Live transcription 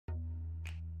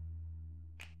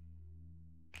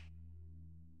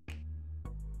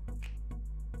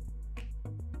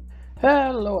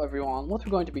Hello everyone, what we're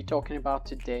going to be talking about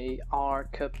today are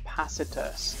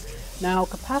capacitors. Now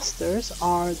capacitors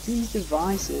are these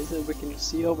devices that we can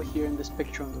see over here in this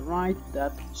picture on the right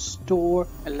that store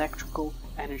electrical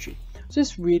energy. So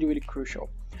it's really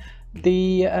crucial.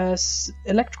 The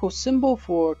electrical symbol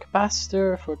for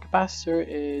capacitor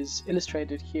is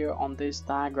illustrated here on this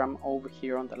diagram over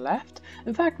here on the left.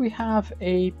 In fact, we have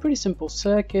a pretty simple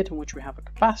circuit in which we have a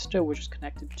capacitor which is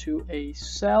connected to a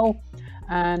cell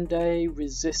and a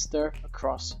resistor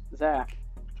across there.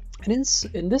 And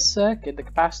in this circuit, the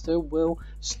capacitor will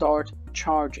start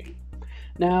charging.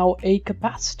 Now, a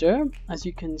capacitor, as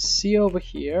you can see over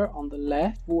here on the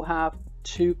left, will have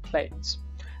two plates.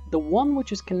 The one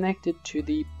which is connected to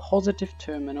the positive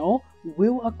terminal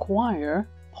will acquire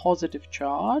positive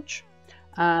charge,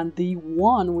 and the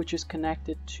one which is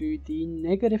connected to the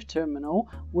negative terminal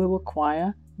will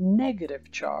acquire negative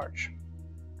charge.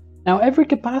 Now, every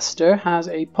capacitor has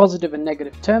a positive and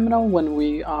negative terminal. When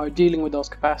we are dealing with those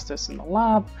capacitors in the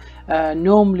lab,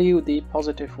 normally the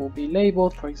positive will be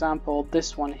labeled. For example,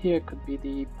 this one here could be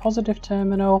the positive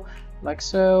terminal, like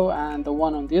so, and the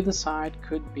one on the other side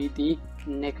could be the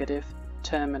negative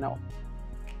terminal.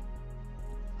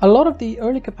 A lot of the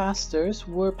early capacitors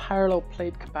were parallel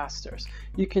plate capacitors.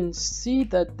 You can see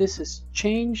that this has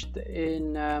changed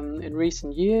in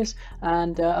recent years,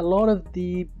 and a lot of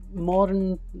the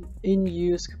modern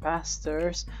in-use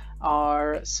capacitors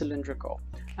are cylindrical,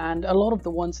 and a lot of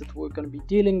the ones that we're going to be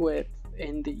dealing with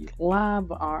in the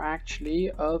lab are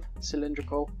actually of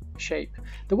cylindrical shape.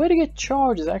 The way to get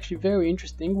charge is actually very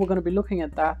interesting. We're going to be looking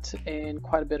at that in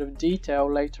quite a bit of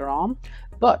detail later on,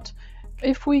 but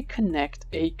if we connect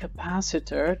a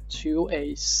capacitor to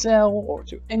a cell or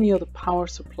to any other power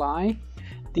supply,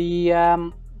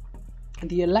 the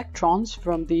electrons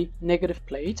from the negative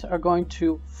plate are going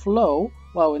to flow,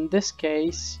 well, in this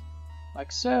case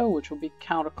like so, which will be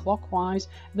counterclockwise,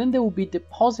 then they will be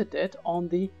deposited on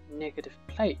the negative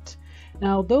plate.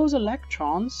 Now, those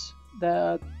electrons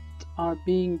that are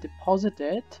being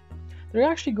deposited, they're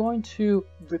actually going to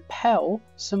repel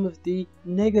some of the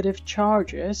negative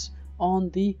charges on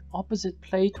the opposite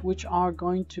plate, which are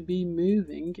going to be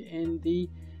moving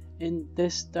in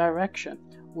this direction,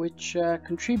 which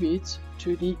contributes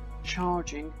to the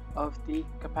charging of the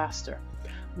capacitor.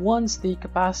 Once the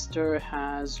capacitor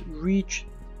has reached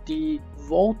the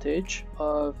voltage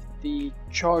of the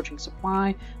charging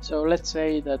supply, so let's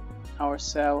say that our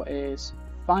cell is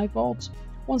 5 volts,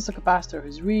 once the capacitor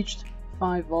has reached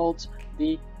 5 volts,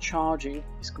 the charging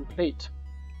is complete.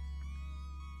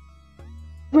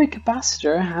 Every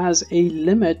capacitor has a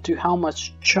limit to how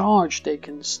much charge they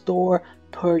can store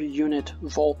per unit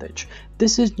voltage.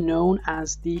 This is known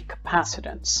as the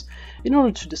capacitance. In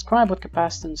order to describe what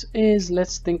capacitance is,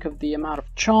 let's think of the amount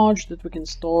of charge that we can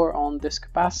store on this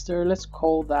capacitor. Let's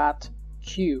call that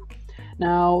Q.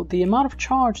 Now, the amount of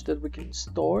charge that we can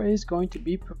store is going to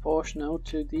be proportional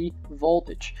to the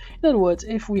voltage. In other words,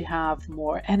 if we have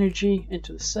more energy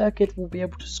into the circuit, we'll be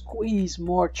able to squeeze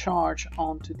more charge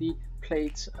onto the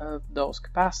plates of those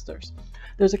capacitors.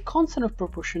 There's a constant of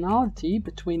proportionality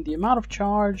between the amount of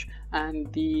charge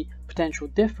and the potential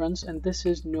difference, and this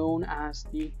is known as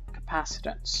the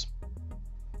capacitance.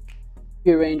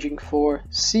 Rearranging for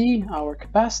C, our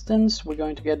capacitance, we're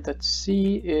going to get that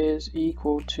C is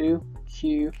equal to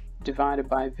Q divided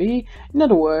by V. In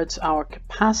other words, our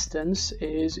capacitance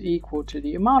is equal to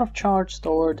the amount of charge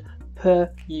stored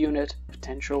per unit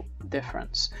potential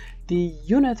difference. The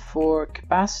unit for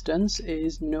capacitance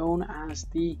is known as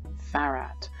the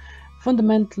Farad.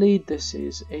 Fundamentally, this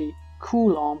is a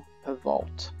coulomb per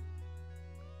volt.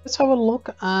 Let's have a look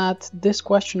at this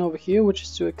question over here, which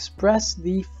is to express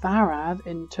the Farad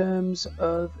in terms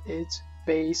of its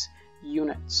base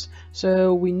units.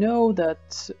 So we know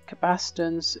that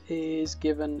capacitance is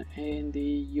given in the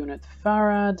unit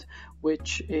Farad,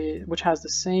 which has the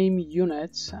same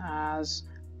units as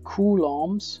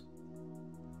coulombs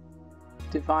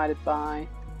divided by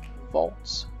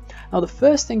volts. Now, the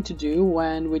first thing to do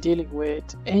when we're dealing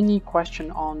with any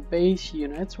question on base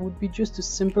units would be just to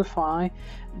simplify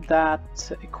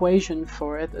that equation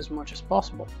for it as much as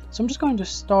possible. So I'm just going to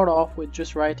start off with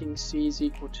just writing C is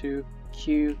equal to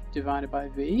Q divided by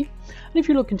V. And if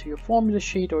you look into your formula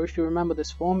sheet, or if you remember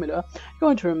this formula, you're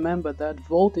going to remember that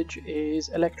voltage is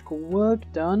electrical work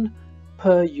done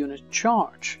per unit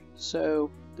charge.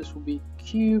 So this will be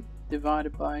Q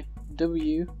divided by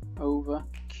W over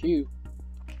Q.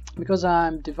 Because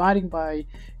I'm dividing by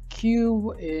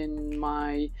Q in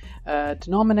my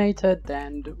denominator,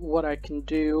 then what I can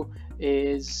do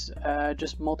is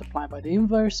just multiply by the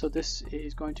inverse. So this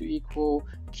is going to equal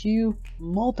Q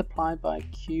multiplied by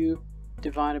Q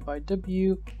divided by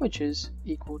W, which is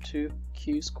equal to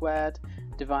Q squared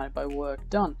divided by work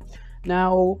done.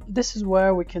 Now this is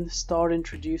where we can start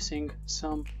introducing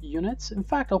some units. In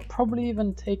fact, I'll probably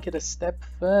even take it a step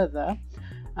further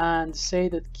and say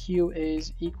that Q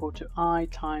is equal to I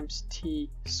times T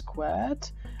squared,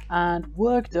 and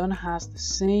work done has the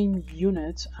same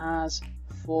unit as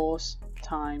force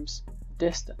times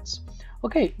distance.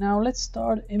 Okay, now let's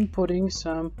start inputting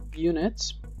some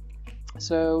units.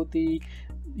 So the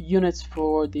units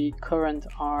for the current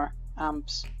are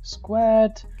amps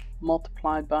squared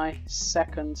multiplied by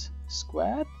seconds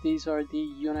squared. These are the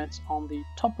units on the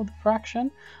top of the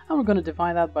fraction, and we're going to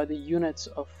divide that by the units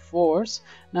of force.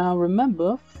 Now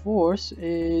remember, force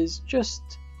is just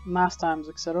mass times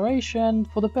acceleration.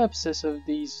 For the purposes of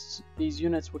these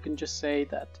units, we can just say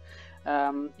that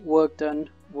work done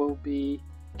will be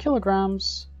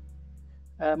kilograms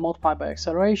multiplied by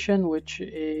acceleration, which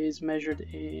is measured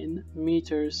in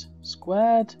meters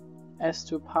squared, s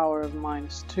to the power of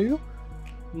 -2,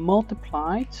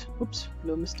 multiplied, oops,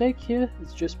 little mistake here,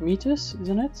 it's just meters,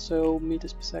 isn't it? So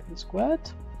meters per second squared.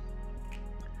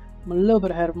 I'm a little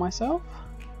bit ahead of myself,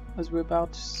 as we're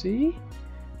about to see,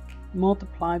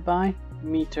 multiplied by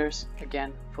meters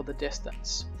again for the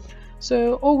distance.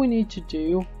 So all we need to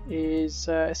do is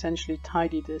essentially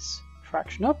tidy this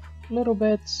fraction up a little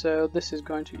bit. So this is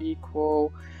going to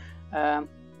equal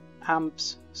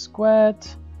amps squared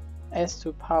s to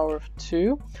the power of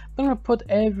 2. I'm going to put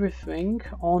everything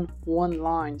on one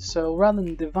line. So rather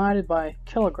than divided by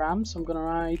kilograms, I'm going to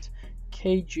write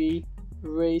kg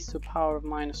raised to the power of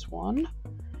 -1.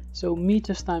 So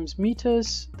meters times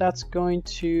meters, that's going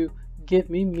to give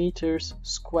me meters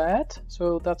squared.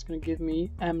 So that's going to give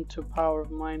me m to the power of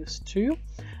 -2.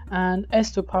 And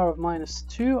s to the power of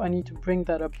 -2, I need to bring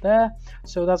that up there.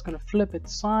 So that's going to flip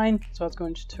its sign. So that's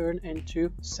going to turn into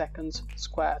seconds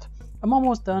squared. I'm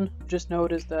almost done. Just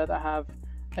notice that I have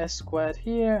s squared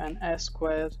here and s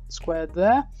squared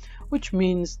there, which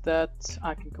means that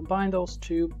I can combine those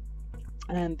two,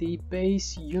 and the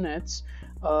base units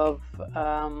of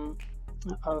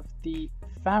the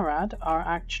Farad are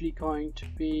actually going to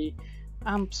be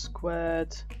amps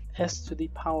squared s to the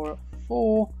power of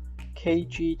 4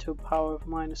 kg to the power of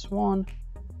 -1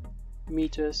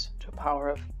 meters to the power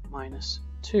of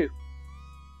 -2.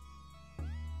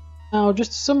 Now,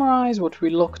 just to summarize, what we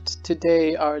looked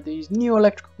today are these new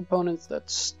electrical components that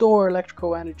store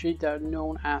electrical energy. They're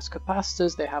known as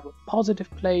capacitors. They have a positive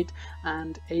plate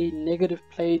and a negative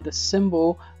plate. The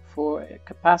symbol for a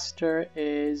capacitor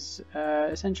is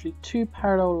essentially two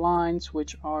parallel lines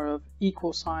which are of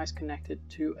equal size connected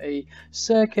to a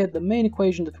circuit. The main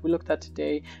equation that we looked at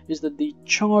today is that the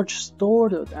charge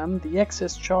stored of them, the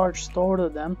excess charge stored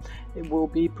of them, it will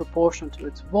be proportional to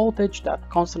its voltage. That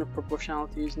constant of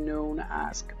proportionality is known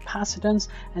as capacitance,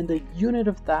 and the unit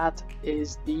of that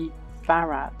is the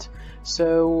Farad.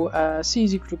 So C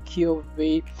is equal to Q over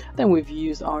V. Then we've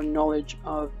used our knowledge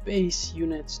of base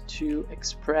units to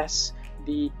express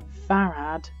the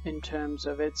Farad in terms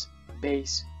of its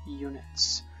base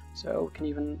units. So we can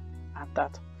even add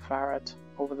that Farad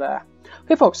over there.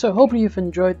 Okay folks, so hopefully you've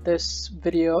enjoyed this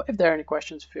video. If there are any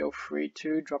questions, feel free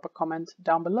to drop a comment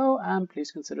down below, and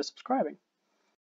please consider subscribing.